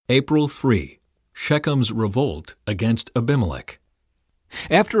April 3. Shechem's revolt against Abimelech.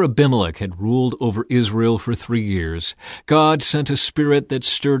 After Abimelech had ruled over Israel for 3 years, God sent a spirit that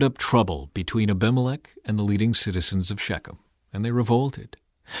stirred up trouble between Abimelech and the leading citizens of Shechem, and they revolted.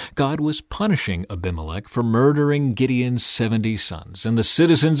 God was punishing Abimelech for murdering Gideon's 70 sons, and the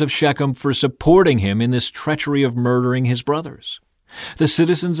citizens of Shechem for supporting him in this treachery of murdering his brothers. The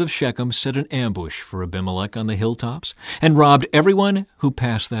citizens of Shechem set an ambush for Abimelech on the hilltops and robbed everyone who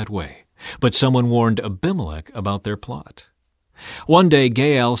passed that way. But someone warned Abimelech about their plot. One day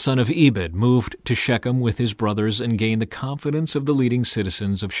Gaal, son of Ebed, moved to Shechem with his brothers and gained the confidence of the leading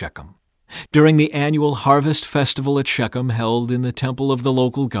citizens of Shechem. During the annual harvest festival at Shechem held in the temple of the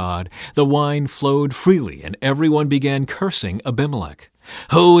local god, the wine flowed freely and everyone began cursing Abimelech.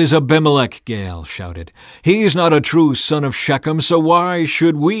 "Who is Abimelech?" Gaal shouted. "He's not a true son of Shechem, so why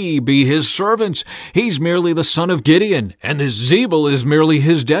should we be his servants? He's merely the son of Gideon, and this Zebul is merely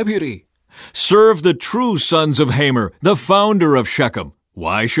his deputy. Serve the true sons of Hamer, the founder of Shechem.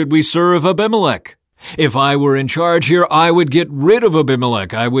 Why should we serve Abimelech? If I were in charge here, I would get rid of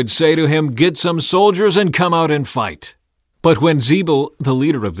Abimelech. I would say to him, 'Get some soldiers and come out and fight.'" But when Zebul, the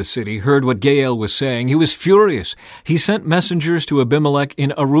leader of the city, heard what Gaal was saying, he was furious. He sent messengers to Abimelech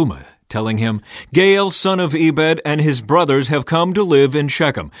in Arumah, telling him, "Gaal, son of Ebed, and his brothers have come to live in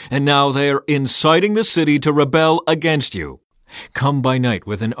Shechem, and now they are inciting the city to rebel against you. Come by night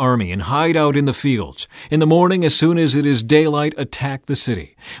with an army and hide out in the fields. In the morning, as soon as it is daylight, attack the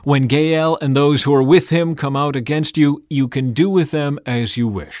city. When Gaal and those who are with him come out against you, you can do with them as you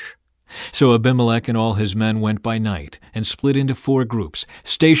wish." So Abimelech and all his men went by night and split into 4 groups,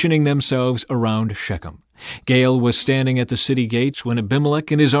 stationing themselves around Shechem. Gaal was standing at the city gates when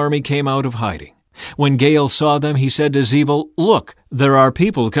Abimelech and his army came out of hiding. When Gaal saw them, he said to Zebul, "Look, there are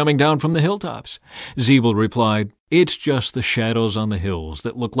people coming down from the hilltops." Zebul replied, "It's just the shadows on the hills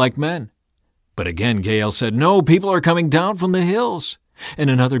that look like men." But again Gaal said, "No, people are coming down from the hills, and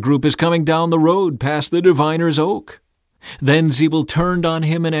another group is coming down the road past the diviner's oak." Then Zebul turned on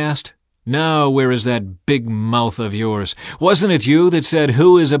him and asked, "Now where is that big mouth of yours? Wasn't it you that said,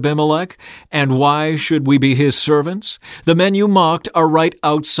 'Who is Abimelech, and why should we be his servants?' The men you mocked are right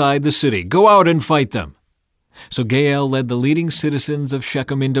outside the city. Go out and fight them." So Gaal led the leading citizens of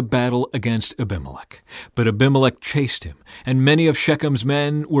Shechem into battle against Abimelech. But Abimelech chased him, and many of Shechem's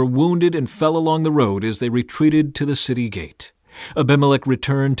men were wounded and fell along the road as they retreated to the city gate. Abimelech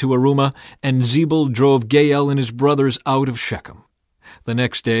returned to Arumah, and Zebul drove Gaal and his brothers out of Shechem. The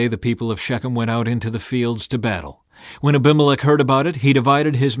next day the people of Shechem went out into the fields to battle. When Abimelech heard about it, he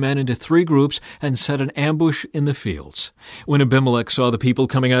divided his men into 3 groups and set an ambush in the fields. When Abimelech saw the people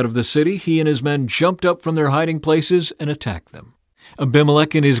coming out of the city, he and his men jumped up from their hiding places and attacked them.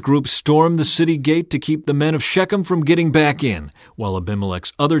 Abimelech and his group stormed the city gate to keep the men of Shechem from getting back in, while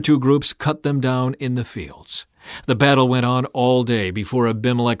Abimelech's other 2 groups cut them down in the fields. The battle went on all day before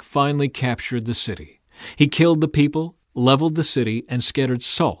Abimelech finally captured the city. He killed the people, leveled the city, and scattered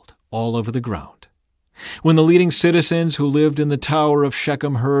salt all over the ground. When the leading citizens who lived in the tower of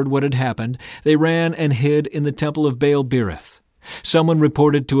Shechem heard what had happened, they ran and hid in the temple of Baal-berith. Someone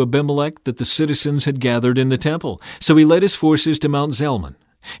reported to Abimelech that the citizens had gathered in the temple, so he led his forces to Mount Zalmon.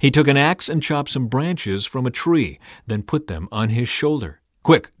 He took an axe and chopped some branches from a tree, then put them on his shoulder.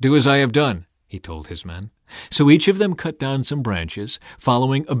 "Quick, do as I have done," he told his men. So each of them cut down some branches,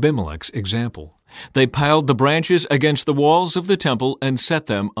 following Abimelech's example. They piled the branches against the walls of the temple and set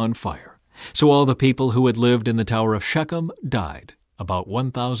them on fire. So all the people who had lived in the tower of Shechem died, about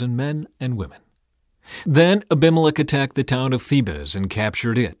 1,000 men and women. Then Abimelech attacked the town of Thebez and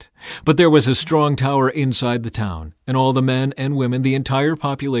captured it. But there was a strong tower inside the town, and all the men and women, the entire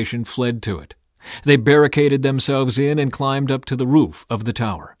population, fled to it. They barricaded themselves in and climbed up to the roof of the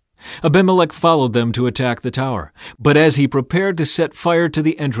tower. Abimelech followed them to attack the tower, but as he prepared to set fire to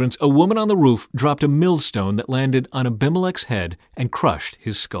the entrance, a woman on the roof dropped a millstone that landed on Abimelech's head and crushed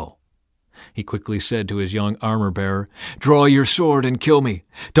his skull. He quickly said to his young armor-bearer, "Draw your sword and kill me.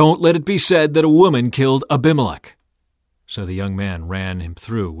 Don't let it be said that a woman killed Abimelech." So the young man ran him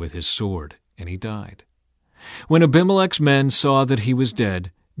through with his sword, and he died. When Abimelech's men saw that he was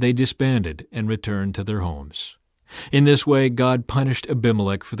dead, they disbanded and returned to their homes. In this way, God punished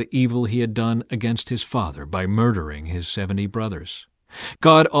Abimelech for the evil he had done against his father by murdering his 70 brothers.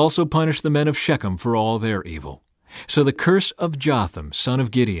 God also punished the men of Shechem for all their evil. So the curse of Jotham, son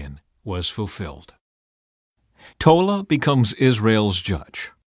of Gideon, was fulfilled. Tola becomes Israel's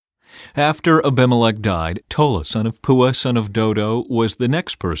judge. After Abimelech died, Tola, son of Puah, son of Dodo, was the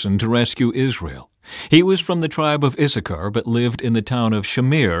next person to rescue Israel. He was from the tribe of Issachar, but lived in the town of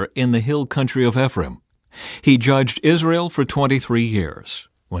Shamir in the hill country of Ephraim. He judged Israel for 23 years.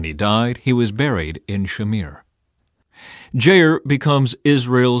 When he died, he was buried in Shamir. Jair becomes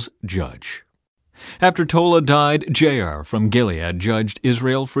Israel's judge. After Tola died, Jair from Gilead judged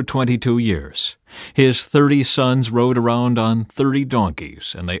Israel for 22 years. His 30 sons rode around on 30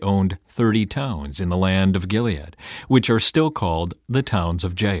 donkeys, and they owned 30 towns in the land of Gilead, which are still called the towns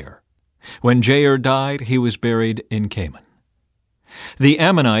of Jair. When Jair died, he was buried in Canaan. The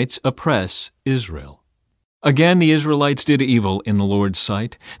Ammonites oppress Israel. Again, the Israelites did evil in the Lord's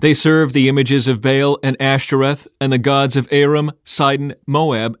sight. They served the images of Baal and Ashtoreth and the gods of Aram, Sidon,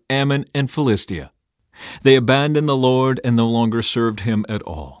 Moab, Ammon, and Philistia. They abandoned the Lord and no longer served him at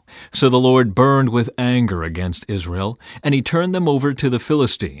all. So the Lord burned with anger against Israel, and he turned them over to the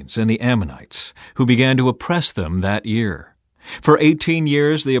Philistines and the Ammonites, who began to oppress them that year. For 18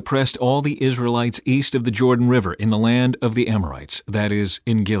 years they oppressed all the Israelites east of the Jordan River in the land of the Amorites, that is,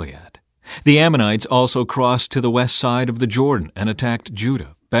 in Gilead. The Ammonites also crossed to the west side of the Jordan and attacked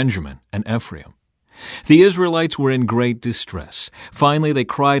Judah, Benjamin, and Ephraim. The Israelites were in great distress. Finally, they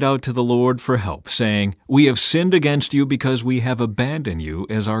cried out to the Lord for help, saying, "We have sinned against you because we have abandoned you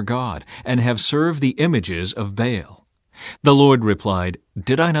as our God, and have served the images of Baal." The Lord replied,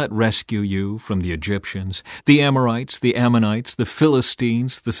 "Did I not rescue you from the Egyptians, the Amorites, the Ammonites, the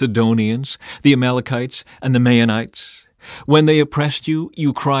Philistines, the Sidonians, the Amalekites, and the Maonites? When they oppressed you,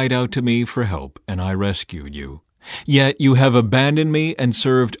 you cried out to me for help, and I rescued you. Yet you have abandoned me and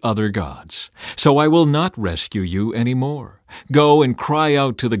served other gods. So I will not rescue you any more. Go and cry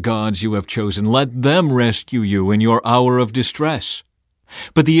out to the gods you have chosen. Let them rescue you in your hour of distress."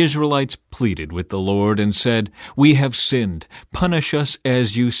 But the Israelites pleaded with the Lord and said, "We have sinned. Punish us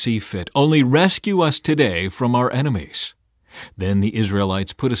as you see fit. Only rescue us today from our enemies." Then the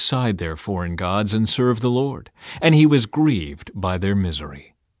Israelites put aside their foreign gods and served the Lord, and he was grieved by their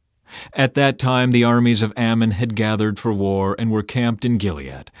misery. At that time the armies of Ammon had gathered for war and were camped in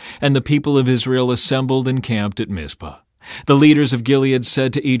Gilead, and the people of Israel assembled and camped at Mizpah. The leaders of Gilead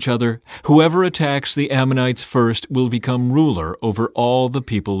said to each other, "Whoever attacks the Ammonites first will become ruler over all the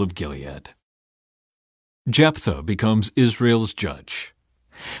people of Gilead." Jephthah becomes Israel's judge.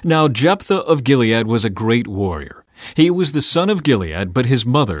 Now Jephthah of Gilead was a great warrior. He was the son of Gilead, but his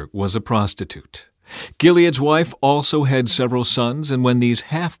mother was a prostitute. Gilead's wife also had several sons, and when these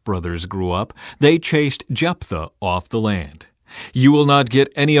half-brothers grew up, they chased Jephthah off the land. "You will not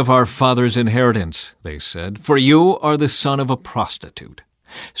get any of our father's inheritance," they said, "for you are the son of a prostitute."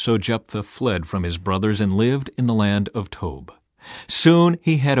 So Jephthah fled from his brothers and lived in the land of Tob. Soon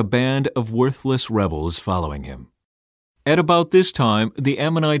he had a band of worthless rebels following him. At about this time, the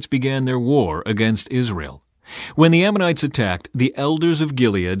Ammonites began their war against Israel. When the Ammonites attacked, the elders of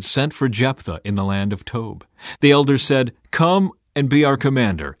Gilead sent for Jephthah in the land of Tob. The elders said, "Come and be our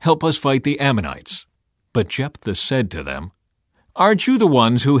commander. Help us fight the Ammonites." But Jephthah said to them, "Aren't you the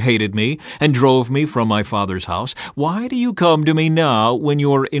ones who hated me and drove me from my father's house? Why do you come to me now when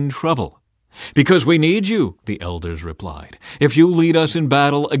you are in trouble?" "Because we need you," the elders replied. "If you lead us in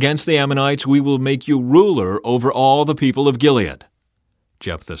battle against the Ammonites, we will make you ruler over all the people of Gilead."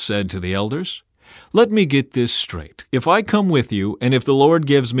 Jephthah said to the elders, "Let me get this straight. If I come with you, and if the Lord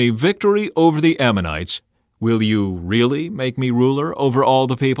gives me victory over the Ammonites, will you really make me ruler over all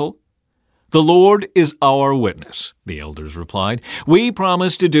the people?" "The Lord is our witness," the elders replied. "We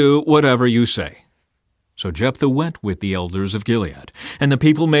promise to do whatever you say." So Jephthah went with the elders of Gilead, and the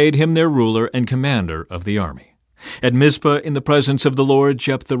people made him their ruler and commander of the army. At Mizpah, in the presence of the Lord,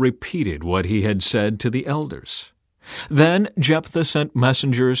 Jephthah repeated what he had said to the elders. Then Jephthah sent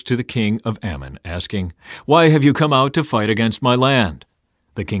messengers to the king of Ammon, asking, "Why have you come out to fight against my land?"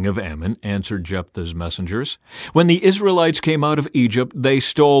 The king of Ammon answered Jephthah's messengers, "When the Israelites came out of Egypt, they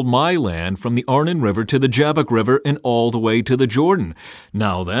stole my land from the Arnon River to the Jabbok River and all the way to the Jordan.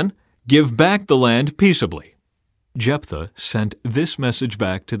 Now then, give back the land peaceably." Jephthah sent this message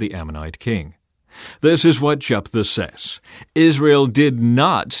back to the Ammonite king. This is what Jephthah says: "Israel did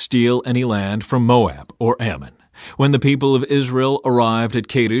not steal any land from Moab or Ammon. When the people of Israel arrived at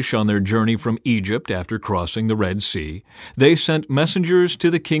Kadesh on their journey from Egypt after crossing the Red Sea, they sent messengers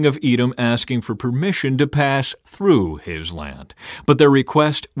to the king of Edom asking for permission to pass through his land, but their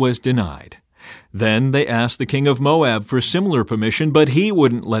request was denied. Then they asked the king of Moab for similar permission, but he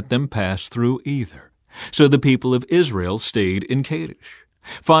wouldn't let them pass through either. So the people of Israel stayed in Kadesh.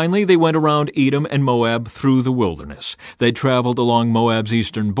 Finally, they went around Edom and Moab through the wilderness. They traveled along Moab's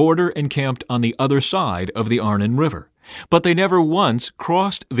eastern border and camped on the other side of the Arnon River. But they never once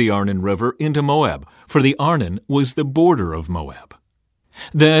crossed the Arnon River into Moab, for the Arnon was the border of Moab.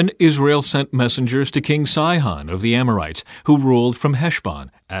 Then Israel sent messengers to King Sihon of the Amorites, who ruled from Heshbon,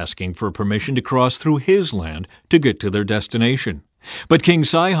 asking for permission to cross through his land to get to their destination. But King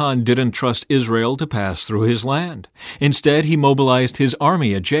Sihon didn't trust Israel to pass through his land. Instead, he mobilized his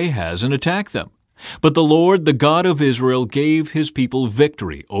army at Jahaz and attacked them. But the Lord, the God of Israel, gave his people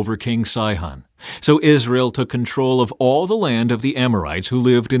victory over King Sihon. So Israel took control of all the land of the Amorites who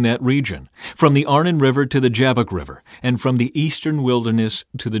lived in that region, from the Arnon River to the Jabbok River, and from the eastern wilderness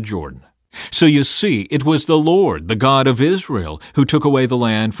to the Jordan. So you see, it was the Lord, the God of Israel, who took away the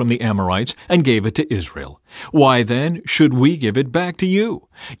land from the Amorites and gave it to Israel. Why then should we give it back to you?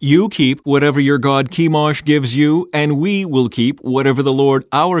 You keep whatever your god Chemosh gives you, and we will keep whatever the Lord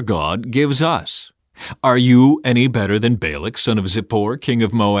our God gives us. Are you any better than Balak, son of Zippor, king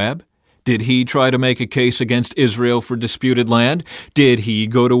of Moab? Did he try to make a case against Israel for disputed land? Did he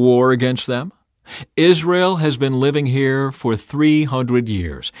go to war against them? Israel has been living here for 300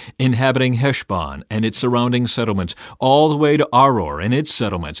 years, inhabiting Heshbon and its surrounding settlements, all the way to Aror and its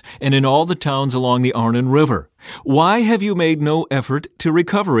settlements, and in all the towns along the Arnon River. Why have you made no effort to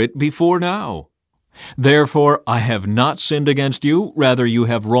recover it before now? Therefore I have not sinned against you, rather you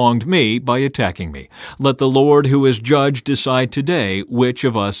have wronged me by attacking me. Let the Lord who is judge decide today which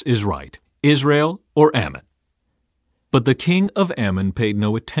of us is right, Israel or Ammon. But the king of Ammon paid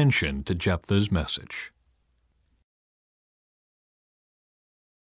no attention to Jephthah's message.